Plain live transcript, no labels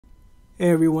Hey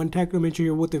everyone, Technomentary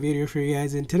here with a video for you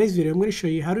guys. In today's video, I'm going to show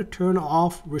you how to turn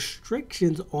off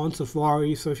restrictions on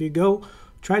Safari. So if you go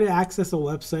try to access a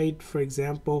website, for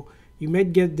example, you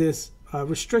might get this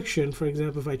restriction. For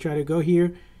example, if I try to go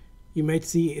here, you might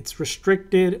see it's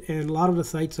restricted, and a lot of the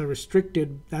sites are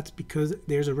restricted. That's because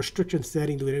there's a restriction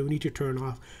setting that we need to turn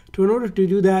off. In order to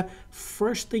do that,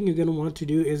 first thing you're going to want to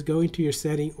do is go into your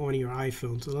setting on your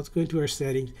iPhone. So let's go into our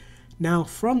settings. Now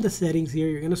from the settings here,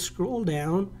 you're going to scroll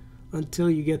down until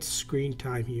you get screen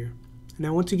time here.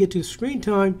 Now once you get to screen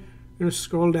time, you're going to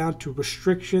scroll down to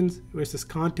restrictions, where it says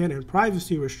content and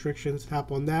privacy restrictions.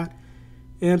 Tap on that,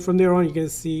 and from there on you're going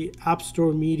to see App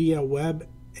Store, Media, Web,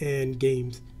 and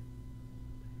Games.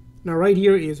 Now right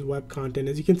here is web content.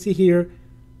 As you can see here,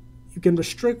 you can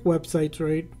restrict websites,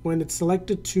 right? When it's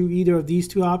selected to either of these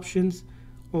two options,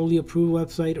 only approved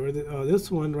website, or this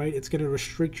one, right, it's going to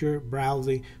restrict your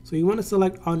browsing. So you want to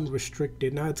select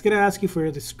unrestricted. Now it's going to ask you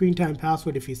for the screen time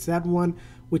password if you set one,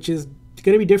 which is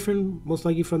going to be different most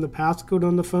likely from the passcode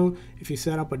on the phone if you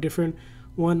set up a different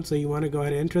one. So you want to go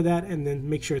ahead and enter that and then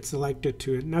make sure it's selected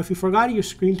to it. Now if you forgot your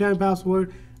screen time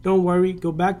password, don't worry,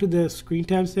 go back to the screen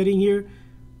time setting here,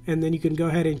 and then you can go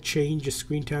ahead and change your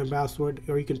screen time password,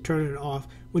 or you can turn it off.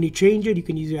 When you change it, you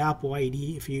can use your Apple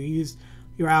ID if you use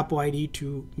your Apple ID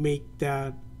to make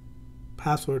that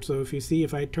password. So if you see,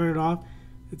 if I turn it off,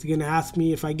 it's going to ask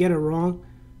me. If I get it wrong,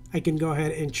 I can go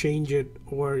ahead and change it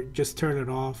or just turn it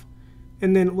off.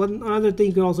 And then one other thing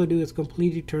you can also do is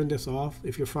completely turn this off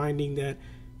if you're finding that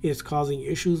it's causing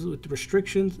issues with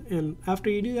restrictions. And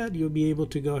after you do that, you'll be able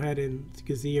to go ahead and, as you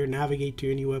can see here, navigate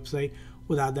to any website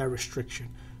without that restriction.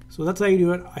 So that's how you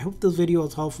do it. I hope this video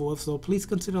was helpful. If so, please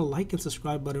consider like and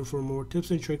subscribe button for more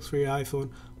tips and tricks for your iPhone.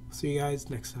 See you guys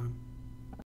next time.